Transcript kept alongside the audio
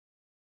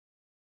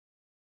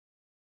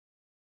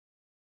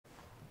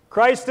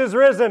Christ is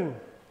risen.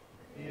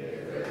 He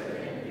is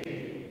risen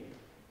indeed.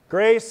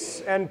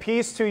 Grace and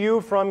peace to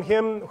you from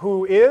him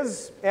who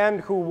is,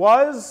 and who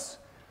was,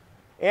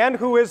 and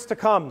who is to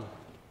come.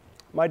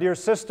 My dear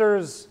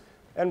sisters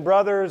and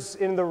brothers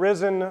in the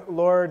risen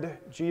Lord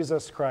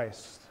Jesus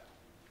Christ.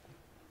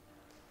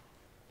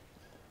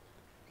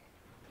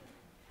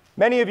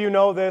 Many of you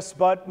know this,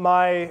 but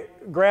my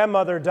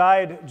grandmother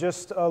died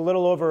just a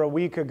little over a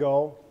week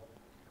ago.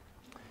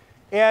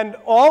 And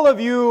all of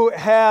you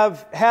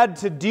have had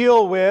to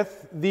deal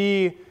with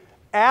the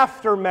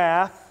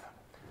aftermath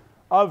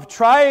of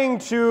trying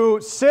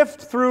to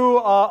sift through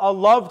a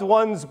loved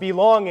one's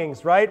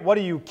belongings, right? What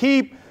do you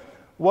keep?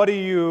 What do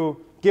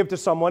you give to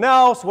someone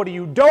else? What do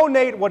you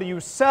donate? What do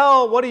you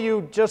sell? What do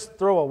you just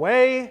throw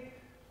away?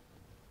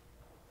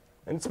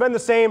 And it's been the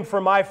same for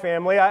my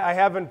family. I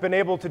haven't been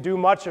able to do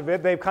much of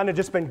it. They've kind of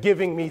just been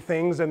giving me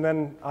things, and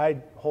then I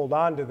hold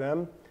on to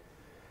them.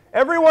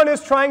 Everyone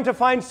is trying to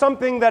find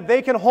something that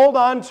they can hold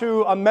on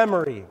to, a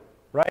memory,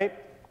 right?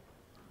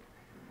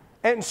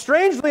 And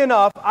strangely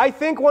enough, I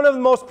think one of the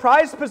most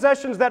prized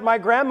possessions that my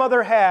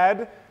grandmother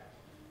had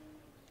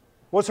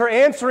was her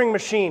answering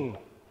machine.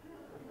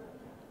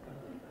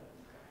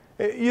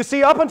 You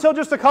see, up until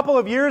just a couple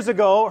of years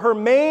ago, her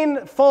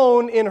main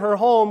phone in her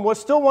home was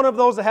still one of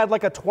those that had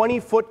like a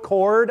 20-foot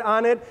cord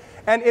on it,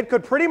 and it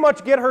could pretty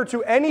much get her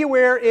to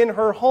anywhere in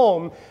her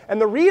home. And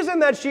the reason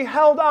that she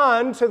held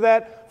on to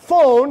that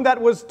phone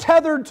that was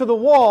tethered to the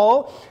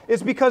wall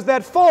is because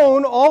that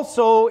phone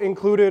also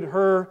included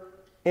her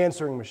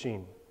answering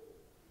machine.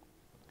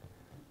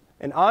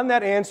 And on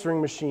that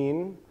answering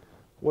machine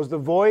was the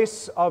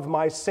voice of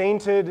my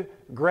sainted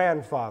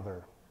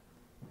grandfather.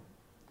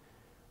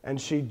 And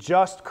she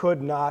just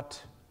could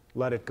not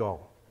let it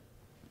go.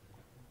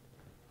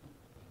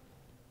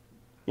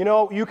 You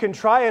know, you can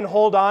try and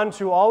hold on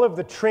to all of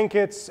the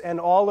trinkets and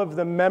all of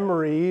the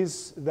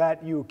memories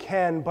that you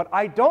can, but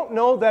I don't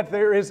know that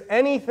there is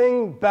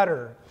anything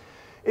better.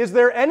 Is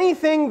there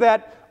anything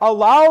that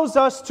allows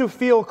us to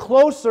feel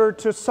closer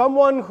to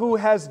someone who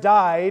has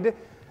died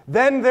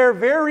than their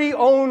very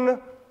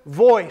own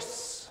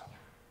voice?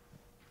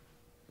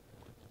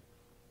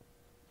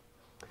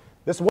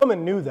 This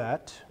woman knew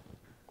that.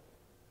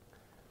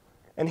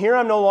 And here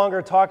I'm no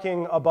longer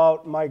talking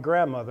about my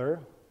grandmother.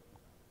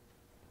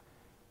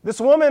 This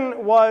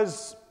woman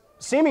was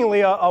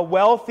seemingly a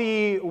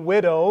wealthy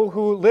widow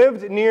who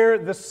lived near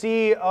the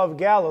Sea of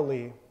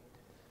Galilee.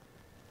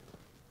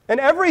 And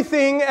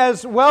everything,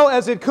 as well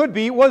as it could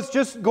be, was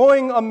just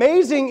going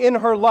amazing in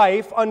her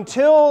life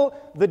until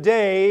the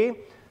day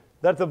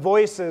that the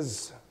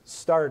voices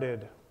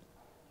started.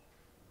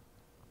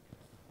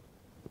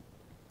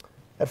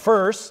 At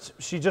first,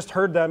 she just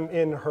heard them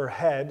in her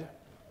head.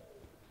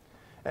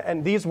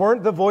 And these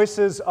weren't the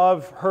voices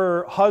of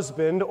her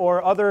husband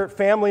or other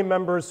family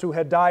members who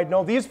had died.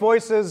 No, these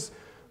voices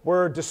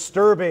were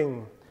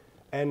disturbing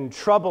and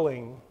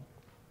troubling.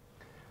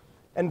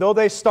 And though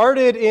they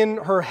started in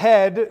her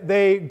head,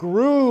 they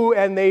grew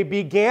and they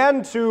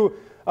began to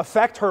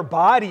affect her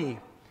body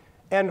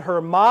and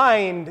her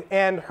mind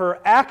and her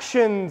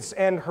actions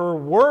and her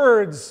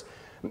words.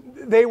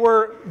 They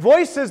were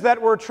voices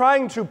that were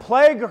trying to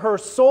plague her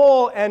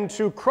soul and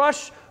to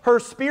crush her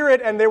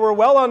spirit, and they were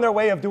well on their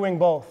way of doing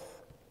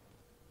both.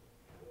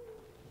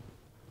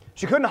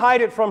 She couldn't hide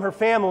it from her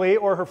family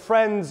or her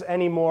friends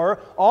anymore.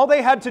 All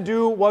they had to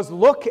do was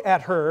look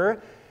at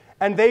her,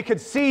 and they could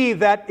see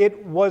that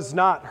it was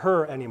not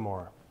her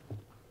anymore.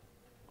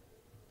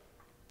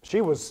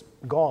 She was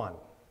gone.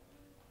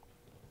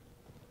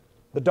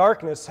 The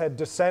darkness had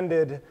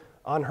descended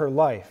on her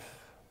life.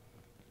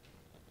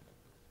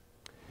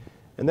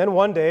 And then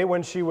one day,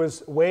 when she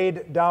was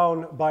weighed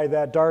down by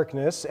that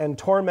darkness and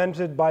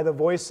tormented by the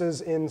voices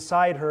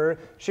inside her,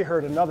 she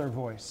heard another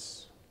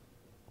voice.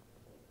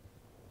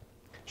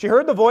 She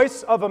heard the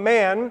voice of a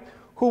man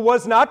who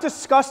was not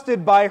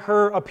disgusted by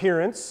her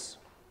appearance,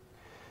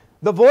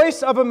 the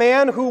voice of a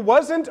man who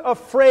wasn't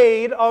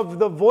afraid of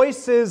the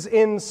voices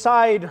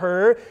inside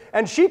her,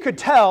 and she could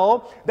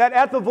tell that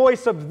at the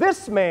voice of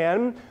this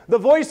man, the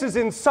voices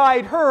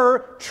inside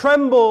her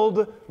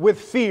trembled with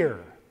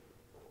fear.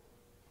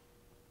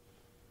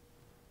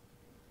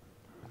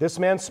 This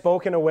man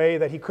spoke in a way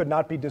that he could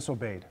not be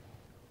disobeyed.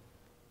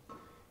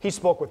 He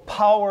spoke with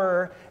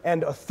power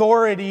and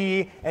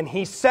authority, and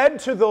he said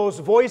to those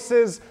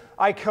voices,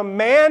 "I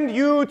command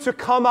you to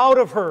come out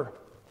of her."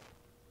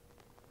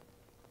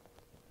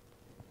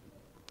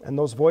 And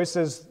those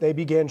voices, they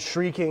began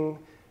shrieking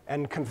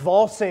and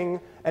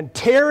convulsing and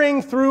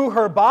tearing through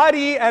her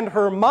body and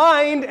her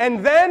mind,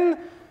 and then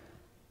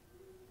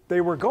they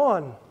were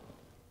gone.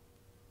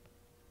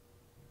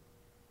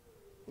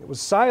 It was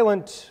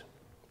silent.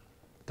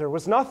 There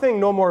was nothing,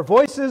 no more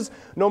voices,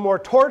 no more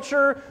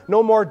torture,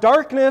 no more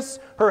darkness.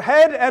 Her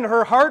head and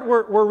her heart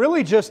were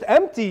really just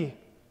empty.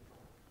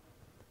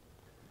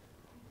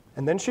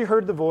 And then she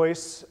heard the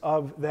voice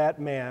of that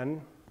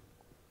man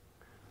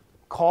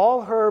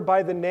call her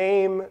by the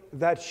name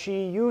that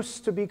she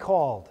used to be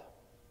called.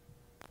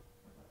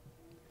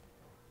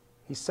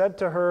 He said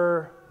to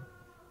her,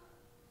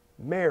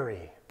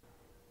 Mary.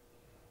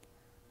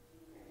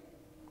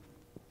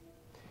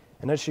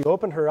 And as she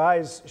opened her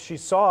eyes, she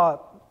saw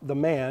the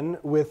man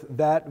with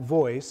that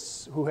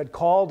voice who had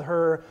called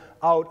her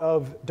out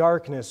of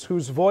darkness,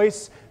 whose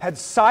voice had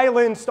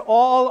silenced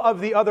all of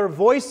the other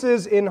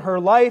voices in her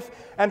life,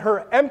 and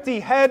her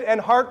empty head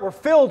and heart were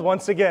filled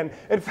once again.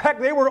 In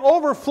fact, they were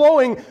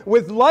overflowing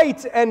with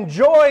light and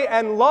joy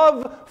and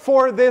love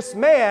for this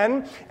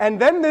man. And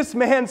then this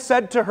man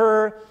said to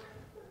her,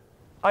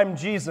 "I'm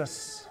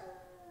Jesus.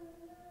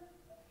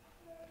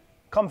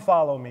 Come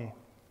follow me."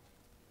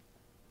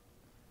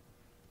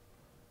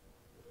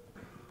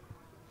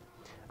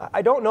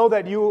 I don't know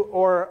that you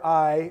or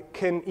I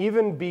can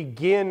even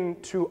begin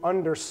to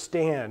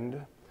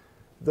understand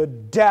the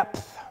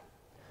depth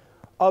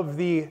of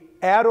the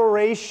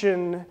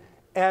adoration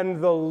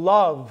and the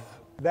love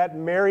that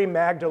Mary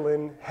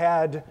Magdalene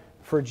had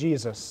for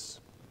Jesus,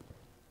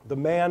 the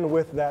man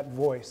with that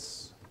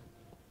voice.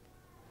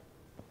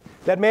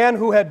 That man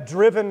who had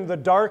driven the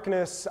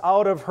darkness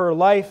out of her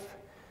life.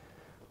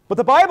 But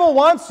the Bible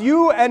wants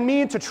you and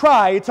me to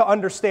try to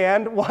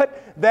understand what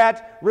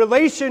that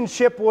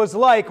relationship was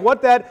like,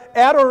 what that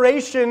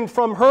adoration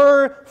from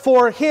her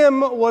for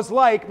him was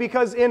like,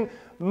 because in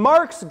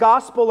Mark's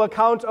gospel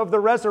account of the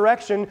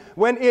resurrection,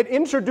 when it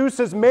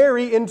introduces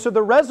Mary into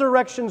the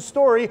resurrection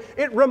story,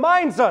 it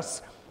reminds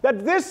us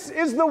that this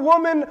is the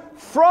woman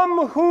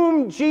from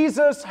whom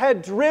Jesus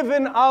had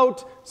driven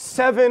out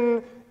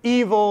 7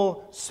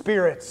 evil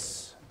spirits.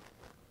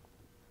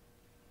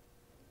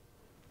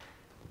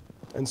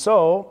 And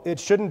so, it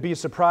shouldn't be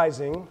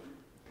surprising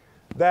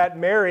that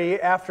Mary,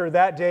 after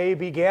that day,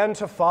 began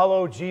to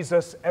follow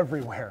Jesus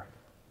everywhere.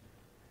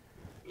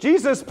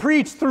 Jesus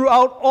preached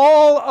throughout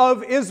all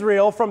of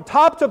Israel, from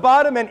top to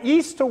bottom and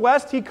east to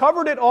west. He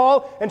covered it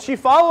all, and she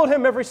followed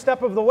him every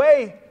step of the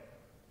way.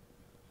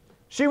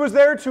 She was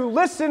there to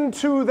listen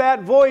to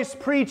that voice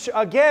preach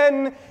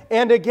again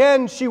and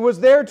again. She was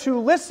there to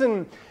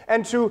listen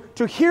and to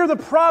hear the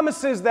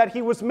promises that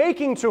he was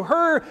making to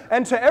her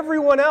and to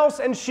everyone else,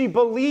 and she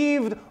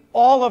believed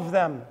all of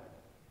them.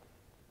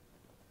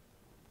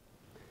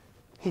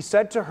 He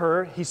said to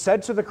her, he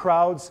said to the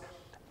crowds,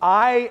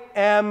 "I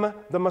am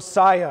the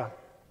Messiah,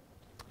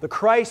 the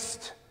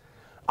Christ.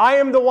 I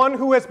am the one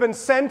who has been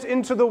sent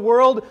into the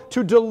world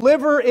to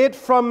deliver it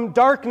from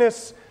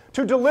darkness,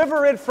 to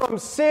deliver it from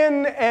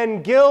sin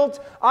and guilt.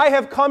 I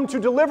have come to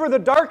deliver the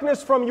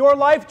darkness from your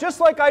life, just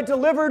like I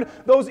delivered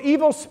those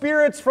evil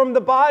spirits from the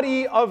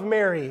body of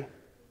Mary.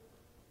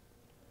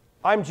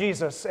 I'm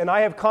Jesus, and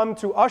I have come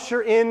to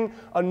usher in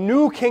a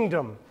new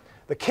kingdom,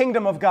 the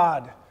kingdom of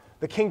God,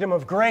 the kingdom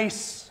of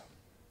grace."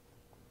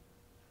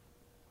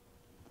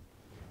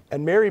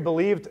 And Mary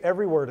believed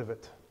every word of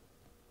it.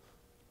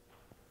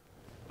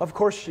 Of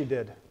course she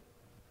did.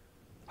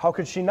 How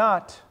could she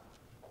not?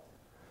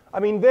 I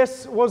mean,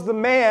 this was the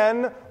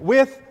man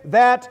with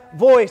that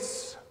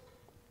voice.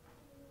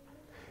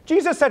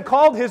 Jesus had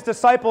called his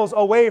disciples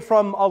away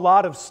from a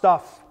lot of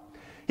stuff.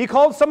 He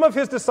called some of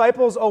his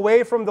disciples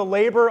away from the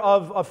labor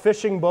of a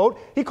fishing boat.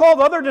 He called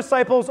other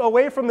disciples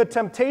away from the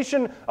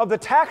temptation of the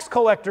tax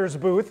collector's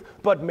booth.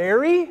 But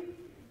Mary?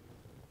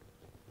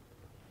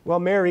 Well,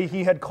 Mary,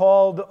 he had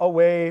called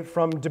away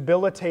from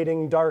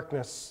debilitating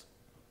darkness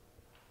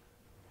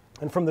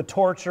and from the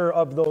torture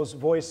of those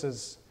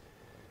voices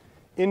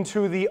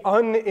into the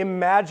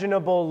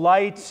unimaginable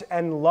light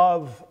and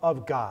love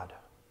of God.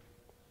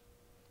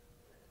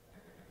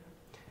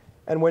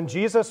 And when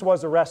Jesus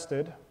was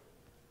arrested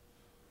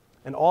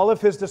and all of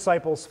his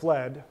disciples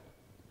fled,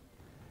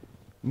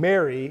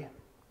 Mary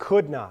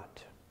could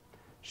not,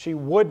 she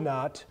would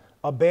not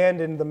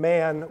abandon the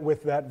man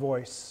with that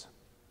voice.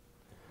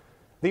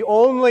 The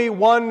only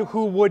one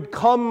who would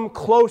come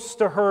close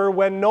to her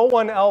when no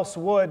one else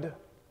would.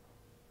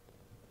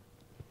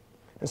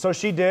 And so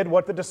she did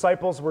what the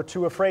disciples were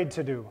too afraid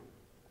to do.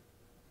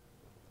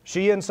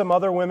 She and some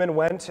other women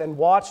went and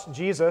watched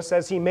Jesus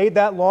as he made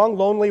that long,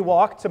 lonely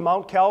walk to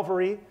Mount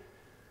Calvary.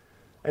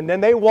 And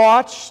then they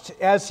watched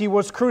as he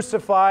was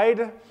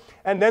crucified.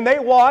 And then they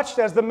watched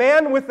as the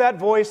man with that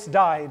voice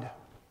died.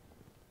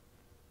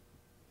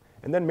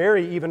 And then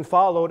Mary even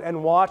followed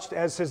and watched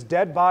as his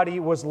dead body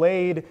was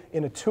laid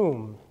in a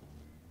tomb.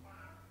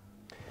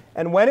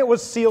 And when it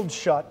was sealed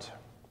shut,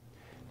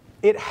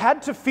 it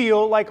had to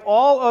feel like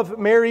all of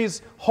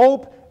Mary's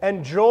hope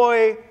and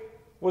joy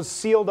was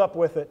sealed up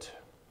with it.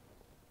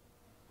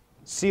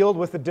 Sealed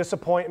with the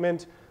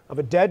disappointment of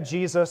a dead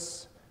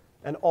Jesus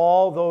and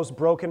all those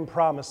broken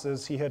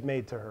promises he had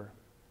made to her.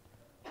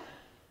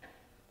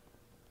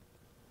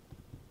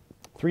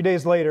 3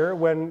 days later,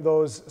 when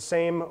those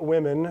same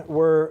women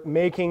were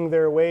making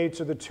their way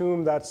to the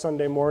tomb that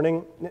Sunday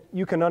morning,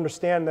 you can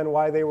understand then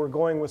why they were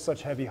going with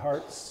such heavy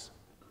hearts.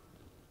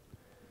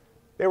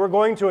 They were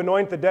going to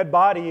anoint the dead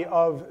body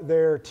of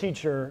their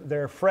teacher,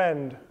 their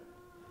friend,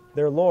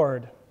 their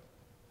Lord.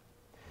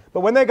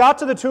 But when they got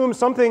to the tomb,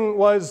 something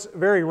was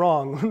very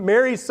wrong.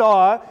 Mary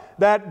saw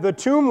that the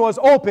tomb was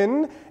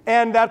open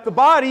and that the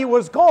body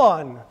was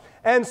gone.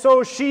 And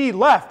so she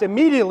left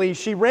immediately.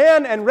 She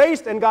ran and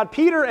raced and got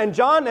Peter and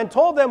John and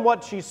told them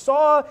what she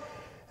saw,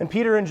 and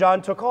Peter and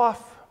John took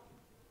off.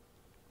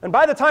 And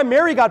by the time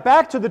Mary got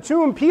back to the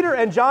tomb, Peter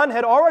and John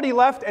had already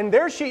left, and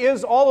there she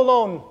is all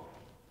alone.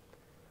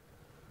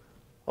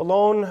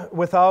 Alone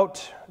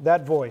without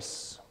that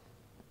voice.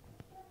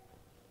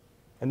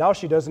 And now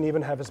she doesn't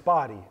even have his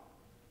body.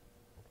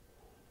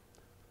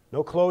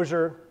 No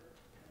closure,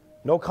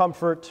 no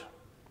comfort.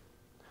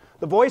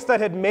 The voice that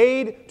had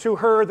made to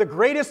her the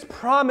greatest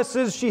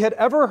promises she had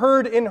ever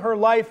heard in her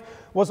life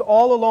was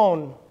all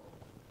alone.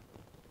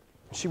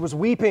 She was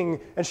weeping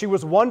and she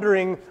was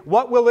wondering,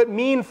 what will it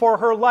mean for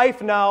her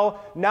life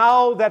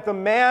now that the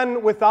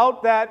man with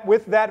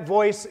that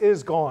voice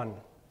is gone?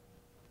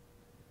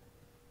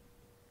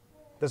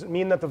 Does it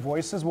mean that the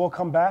voices will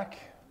come back?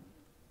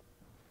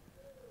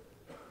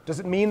 Does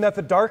it mean that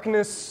the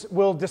darkness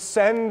will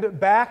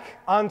descend back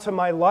onto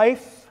my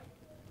life?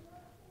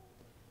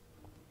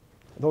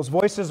 Those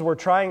voices were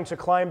trying to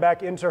climb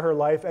back into her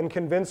life and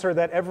convince her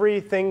that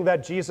everything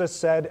that Jesus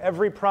said,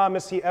 every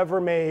promise he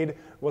ever made,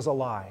 was a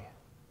lie.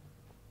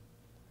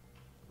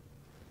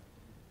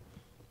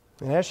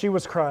 And as she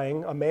was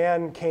crying, a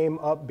man came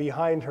up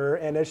behind her,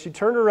 and as she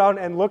turned around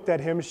and looked at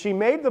him, she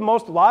made the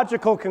most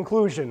logical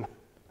conclusion.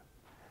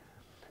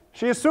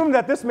 She assumed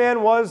that this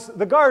man was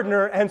the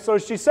gardener, and so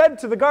she said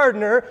to the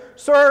gardener,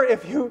 "Sir,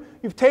 if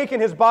you've taken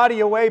his body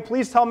away,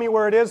 please tell me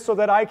where it is so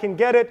that I can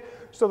get it,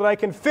 so that I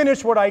can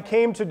finish what I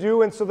came to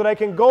do, and so that I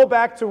can go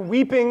back to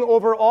weeping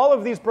over all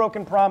of these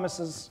broken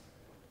promises."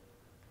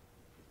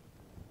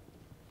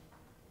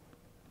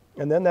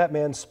 And then that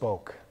man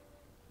spoke.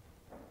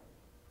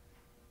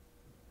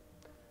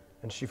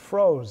 And she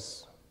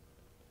froze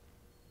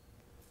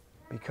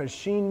because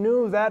she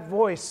knew that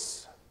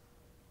voice.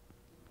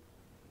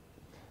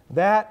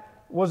 That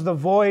was the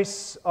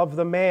voice of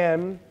the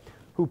man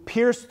who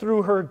pierced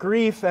through her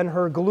grief and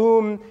her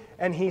gloom,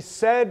 and he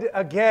said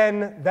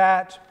again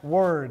that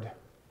word,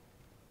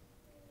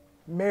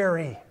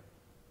 Mary.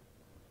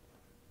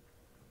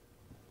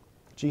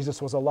 Jesus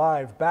was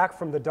alive, back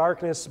from the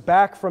darkness,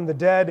 back from the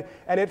dead,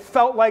 and it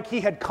felt like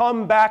he had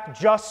come back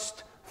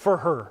just for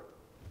her.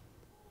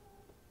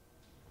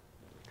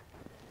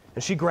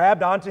 And she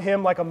grabbed onto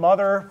him like a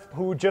mother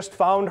who just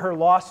found her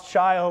lost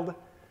child.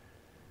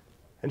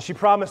 And she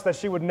promised that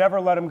she would never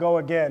let him go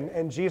again.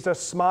 And Jesus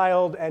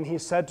smiled and he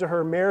said to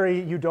her, "Mary,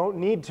 you don't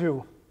need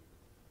to.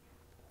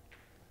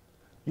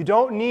 You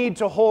don't need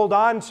to hold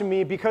on to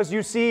me because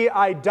you see,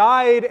 I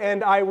died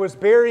and I was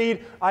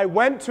buried. I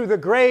went to the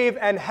grave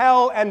and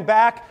hell and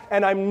back,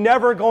 and I'm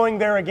never going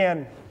there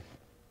again.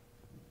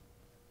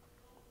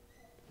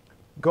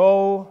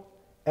 Go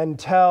and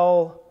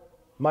tell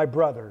my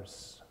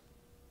brothers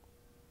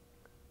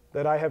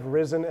that I have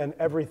risen and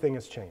everything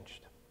has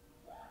changed."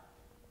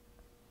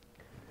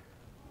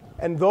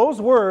 And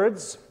those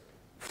words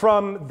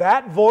from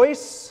that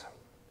voice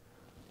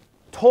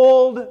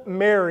told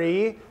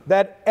Mary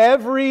that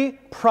every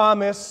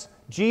promise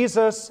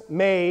Jesus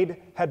made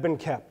had been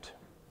kept.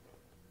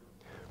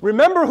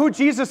 Remember who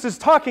Jesus is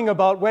talking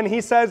about when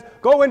he says,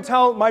 "Go and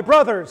tell my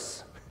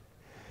brothers."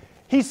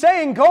 He's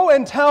saying, "Go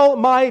and tell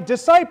my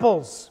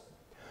disciples."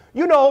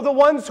 You know, the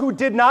ones who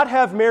did not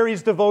have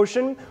Mary's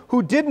devotion,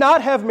 who did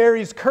not have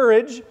Mary's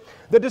courage,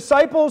 the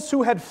disciples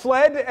who had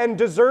fled and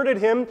deserted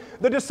him,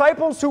 the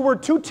disciples who were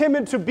too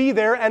timid to be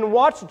there and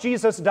watch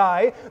Jesus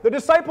die, the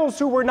disciples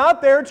who were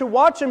not there to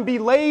watch him be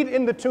laid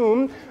in the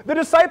tomb, the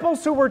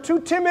disciples who were too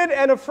timid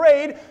and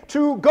afraid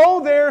to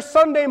go there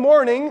Sunday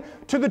morning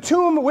to the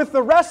tomb with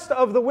the rest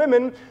of the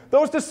women,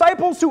 those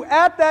disciples who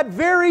at that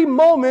very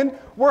moment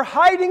were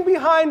hiding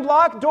behind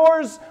locked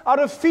doors out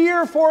of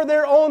fear for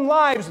their own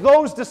lives,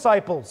 those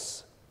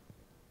disciples.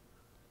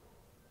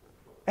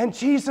 And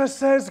Jesus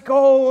says,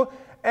 "Go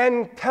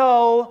and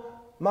tell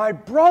my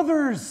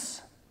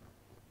brothers."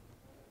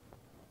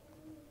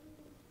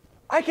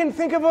 I can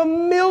think of a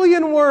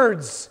million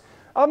words,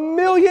 a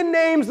million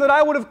names that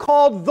I would have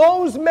called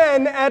those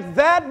men at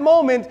that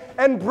moment,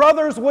 and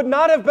brothers would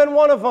not have been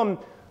one of them,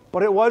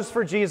 but it was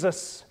for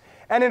Jesus.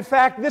 And in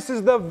fact, this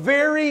is the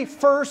very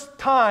first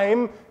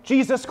time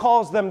Jesus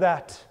calls them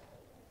that.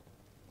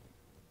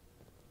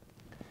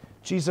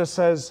 Jesus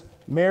says,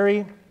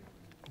 "Mary,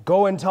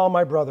 go and tell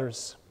my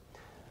brothers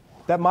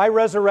that my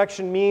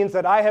resurrection means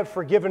that I have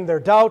forgiven their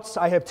doubts,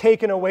 I have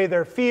taken away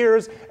their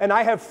fears, and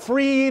I have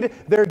freed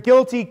their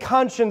guilty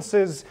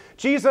consciences."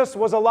 Jesus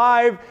was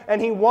alive,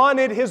 and he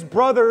wanted his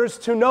brothers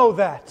to know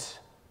that.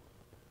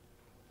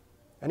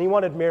 And he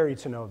wanted Mary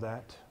to know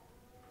that.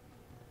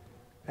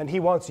 And he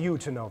wants you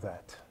to know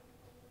that.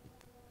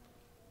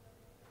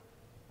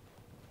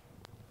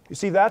 You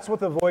see, that's what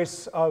the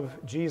voice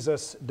of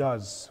Jesus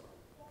does.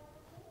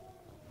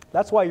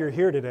 That's why you're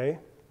here today.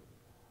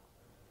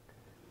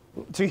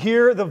 To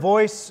hear the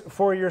voice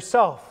for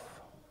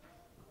yourself.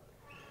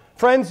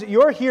 Friends,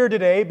 you're here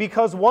today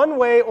because one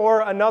way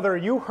or another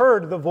you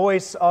heard the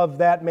voice of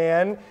that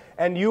man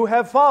and you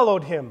have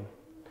followed him.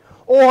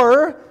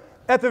 Or,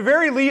 at the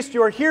very least,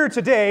 you're here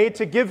today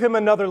to give him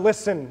another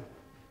listen.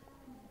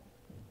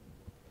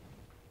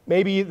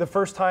 Maybe the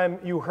first time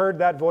you heard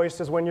that voice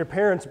is when your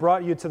parents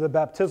brought you to the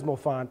baptismal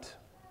font.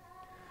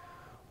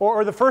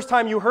 Or the first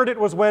time you heard it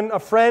was when a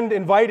friend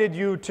invited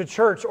you to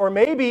church. Or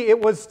maybe it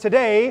was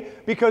today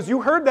because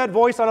you heard that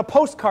voice on a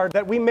postcard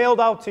that we mailed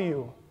out to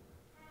you.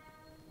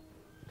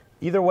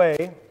 Either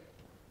way,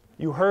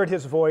 you heard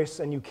his voice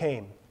and you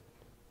came.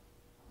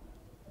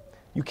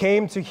 You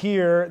came to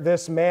hear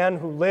this man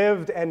who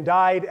lived and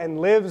died and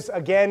lives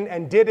again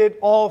and did it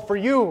all for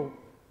you.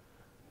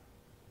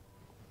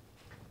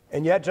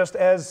 And yet, just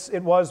as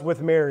it was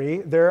with Mary,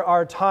 there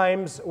are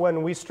times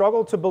when we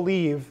struggle to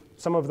believe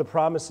some of the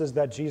promises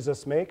that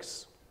Jesus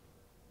makes.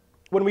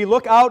 When we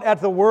look out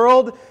at the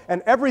world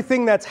and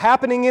everything that's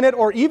happening in it,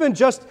 or even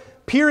just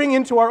peering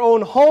into our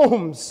own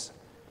homes,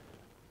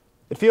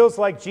 it feels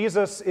like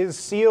Jesus is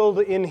sealed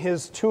in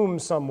his tomb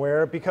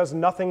somewhere because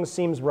nothing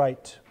seems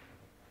right.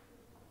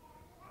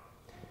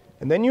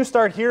 And then you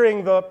start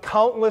hearing the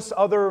countless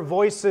other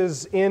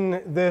voices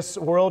in this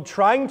world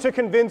trying to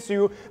convince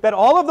you that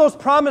all of those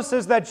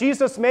promises that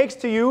Jesus makes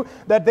to you,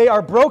 that they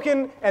are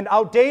broken and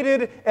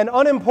outdated and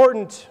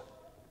unimportant.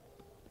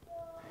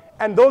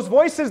 And those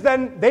voices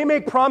then, they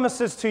make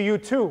promises to you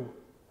too.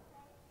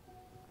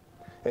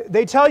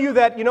 They tell you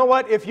that, you know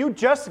what, if you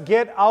just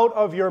get out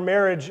of your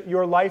marriage,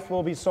 your life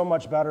will be so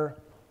much better.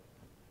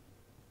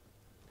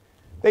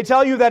 They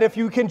tell you that if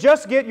you can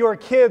just get your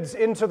kids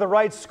into the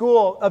right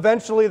school,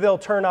 eventually they'll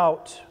turn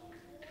out.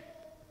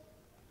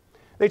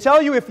 They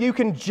tell you if you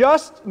can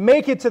just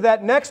make it to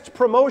that next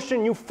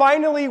promotion, you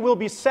finally will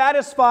be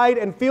satisfied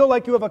and feel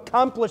like you have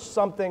accomplished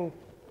something.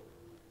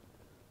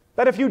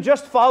 That if you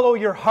just follow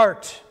your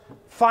heart,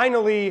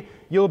 finally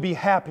you'll be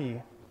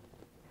happy.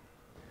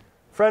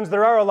 Friends,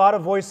 there are a lot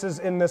of voices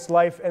in this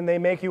life and they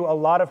make you a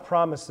lot of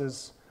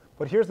promises.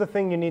 But here's the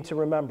thing you need to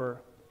remember.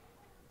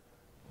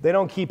 They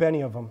don't keep any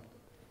of them.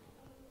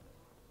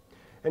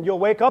 And you'll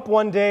wake up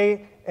one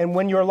day, and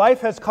when your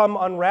life has come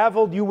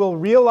unraveled, you will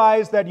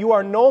realize that you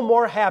are no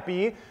more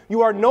happy,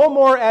 you are no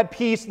more at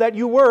peace that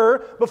you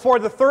were before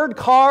the third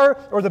car,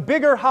 or the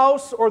bigger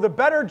house, or the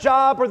better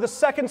job, or the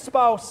second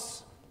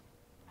spouse.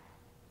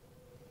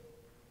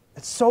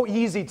 It's so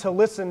easy to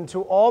listen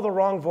to all the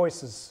wrong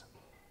voices.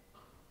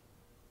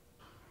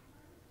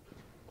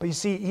 But you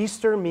see,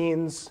 Easter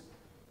means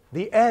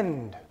the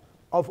end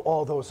of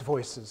all those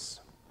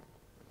voices.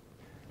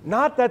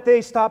 Not that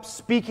they stop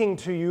speaking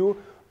to you,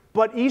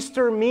 but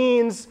Easter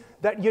means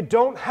that you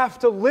don't have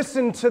to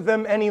listen to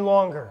them any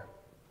longer.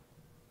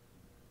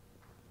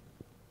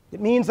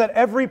 It means that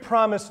every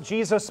promise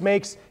Jesus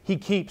makes, he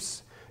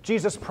keeps.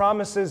 Jesus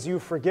promises you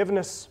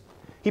forgiveness.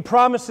 He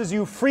promises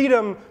you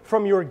freedom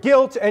from your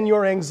guilt and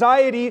your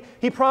anxiety.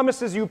 He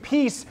promises you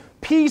peace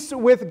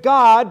with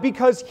God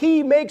because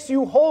he makes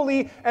you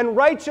holy and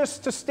righteous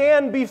to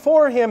stand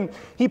before him.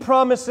 He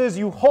promises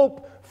you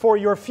hope for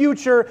your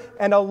future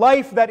and a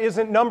life that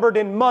isn't numbered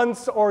in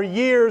months or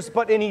years,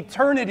 but in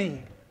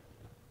eternity.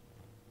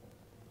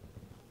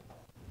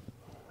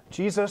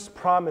 Jesus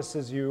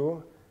promises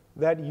you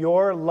that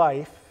your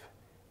life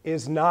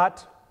is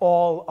not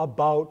all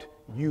about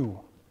you.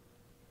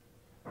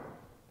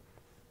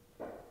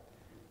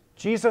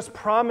 Jesus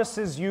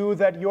promises you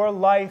that your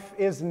life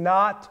is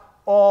not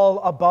all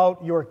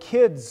about your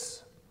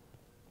kids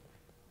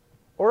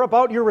or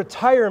about your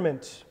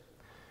retirement.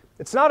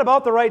 It's not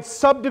about the right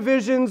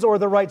subdivisions or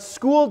the right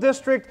school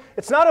district.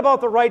 It's not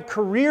about the right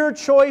career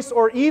choice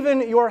or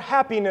even your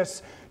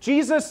happiness.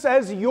 Jesus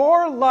says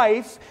your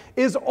life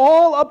is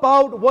all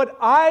about what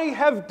I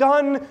have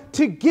done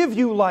to give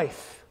you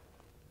life.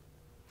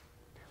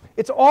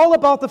 It's all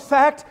about the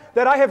fact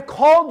that I have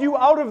called you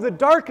out of the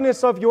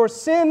darkness of your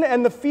sin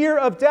and the fear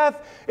of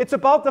death. It's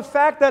about the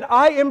fact that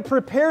I am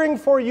preparing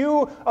for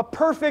you a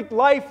perfect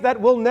life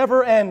that will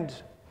never end.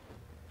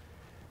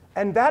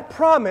 And that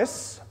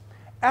promise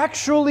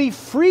actually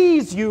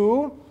frees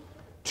you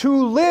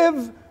to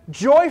live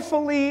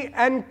joyfully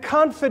and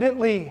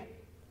confidently,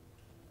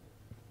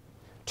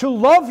 to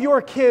love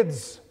your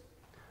kids,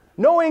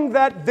 knowing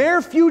that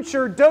their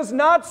future does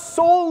not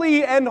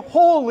solely and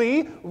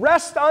wholly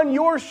rest on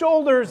your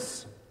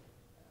shoulders.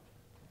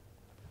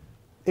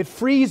 It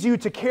frees you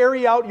to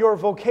carry out your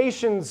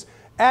vocations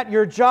at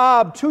your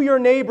job, to your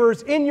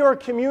neighbors, in your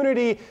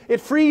community. It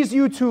frees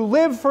you to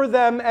live for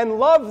them and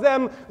love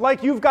them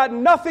like you've got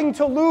nothing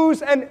to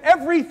lose and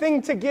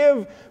everything to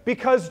give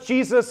because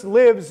Jesus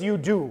lives, you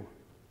do.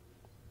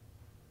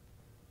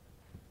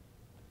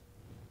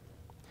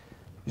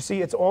 You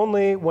see, it's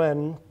only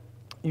when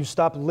you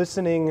stop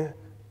listening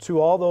to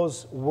all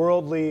those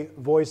worldly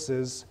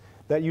voices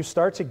that you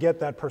start to get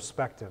that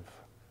perspective.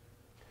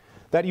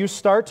 That you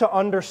start to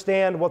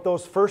understand what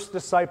those first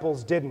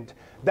disciples didn't.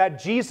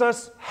 That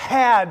Jesus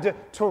had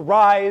to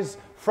rise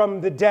from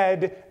the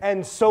dead,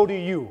 and so do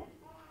you.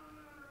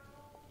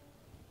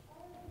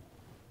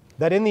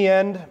 That in the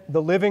end,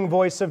 the living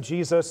voice of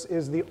Jesus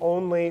is the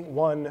only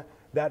one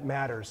that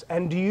matters.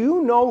 And do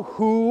you know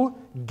who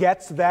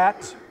gets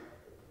that?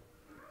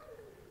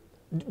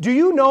 Do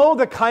you know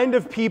the kind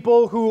of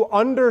people who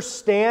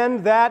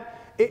understand that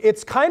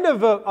it's kind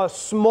of a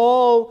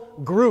small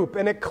group,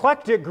 an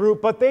eclectic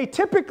group, but they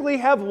typically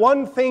have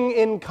one thing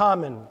in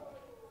common.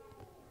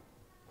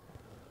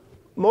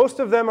 Most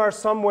of them are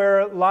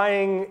somewhere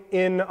lying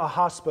in a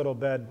hospital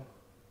bed,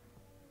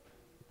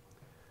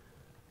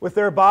 with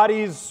their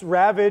bodies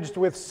ravaged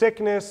with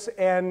sickness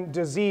and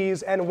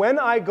disease. And when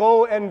I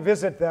go and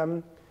visit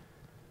them,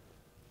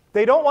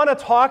 they don't want to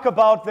talk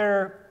about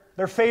their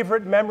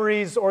favorite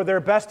memories or their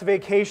best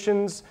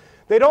vacations.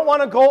 They don't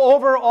want to go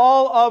over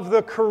all of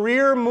the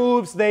career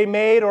moves they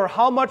made or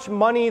how much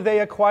money they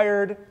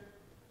acquired.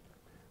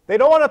 They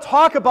don't want to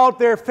talk about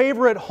their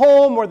favorite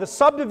home or the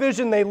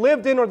subdivision they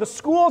lived in or the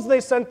schools they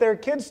sent their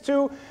kids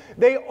to.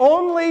 They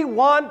only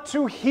want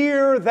to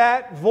hear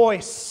that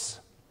voice.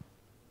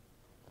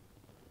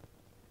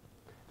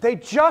 They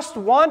just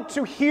want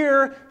to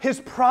hear His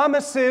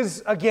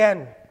promises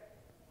again.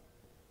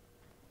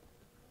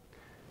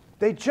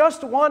 They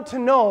just want to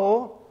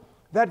know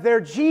that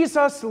their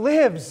Jesus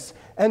lives,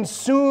 and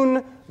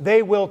soon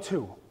they will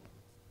too.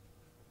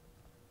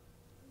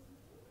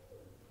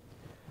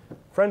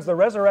 Friends, the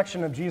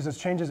resurrection of Jesus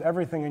changes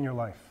everything in your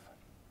life.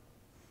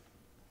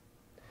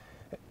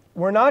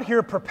 We're not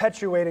here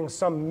perpetuating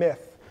some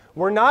myth.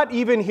 We're not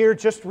even here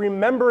just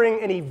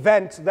remembering an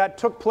event that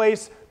took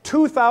place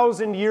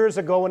 2,000 years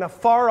ago in a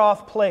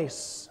far-off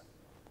place.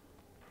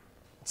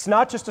 It's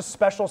not just a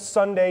special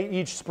Sunday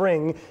each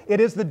spring. It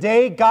is the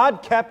day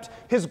God kept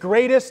His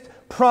greatest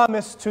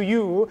promise to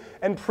you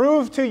and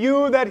proved to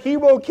you that He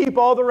will keep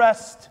all the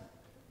rest.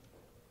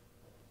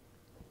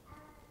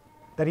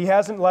 That He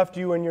hasn't left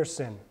you in your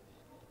sin.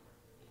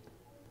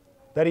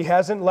 That He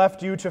hasn't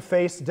left you to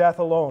face death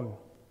alone.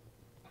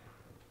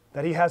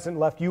 That He hasn't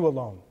left you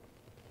alone.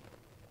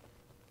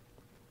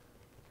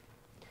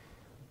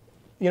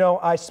 You know,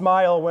 I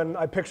smile when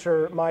I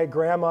picture my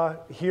grandma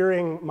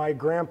hearing my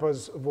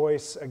grandpa's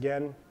voice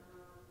again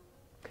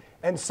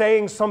and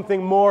saying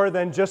something more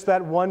than just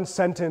that one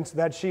sentence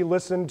that she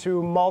listened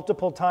to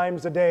multiple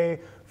times a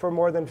day for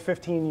more than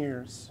 15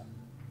 years.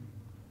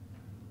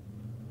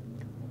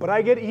 But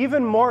I get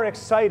even more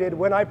excited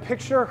when I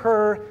picture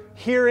her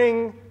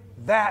hearing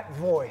that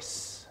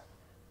voice.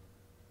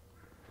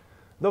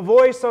 The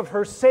voice of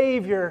her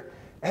Savior,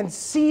 and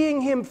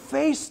seeing Him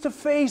face to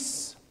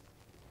face.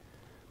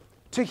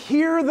 To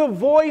hear the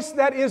voice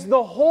that is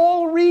the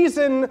whole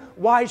reason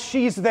why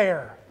she's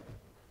there.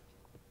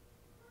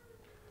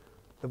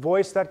 The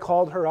voice that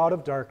called her out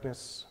of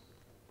darkness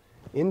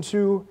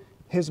into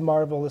His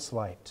marvelous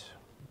light.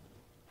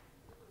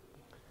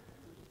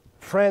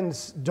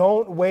 Friends,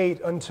 don't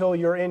wait until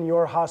you're in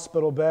your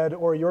hospital bed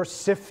or you're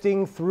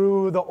sifting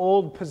through the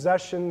old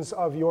possessions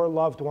of your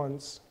loved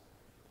ones.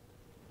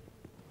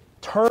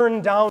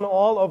 Turn down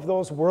all of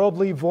those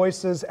worldly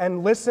voices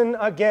and listen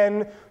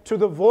again to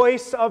the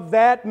voice of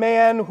that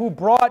man who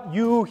brought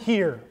you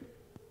here.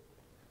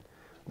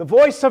 The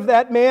voice of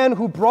that man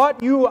who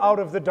brought you out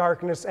of the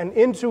darkness and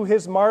into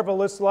His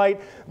marvelous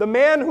light. The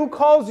man who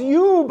calls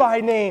you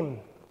by name,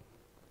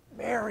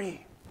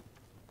 Mary.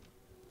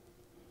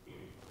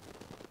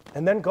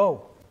 And then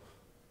go.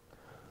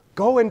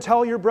 Go and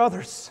tell your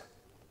brothers.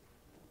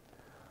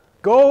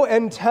 Go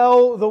and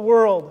tell the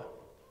world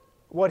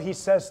what He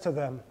says to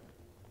them.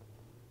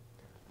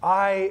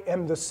 I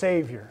am the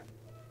Savior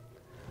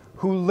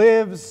who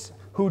lives,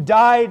 who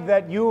died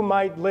that you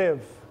might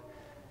live.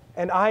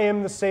 And I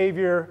am the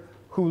Savior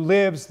who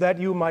lives that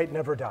you might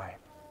never die.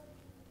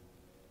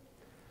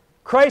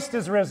 Christ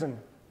is risen.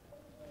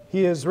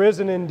 He is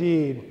risen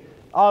indeed.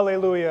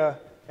 Alleluia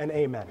and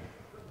amen.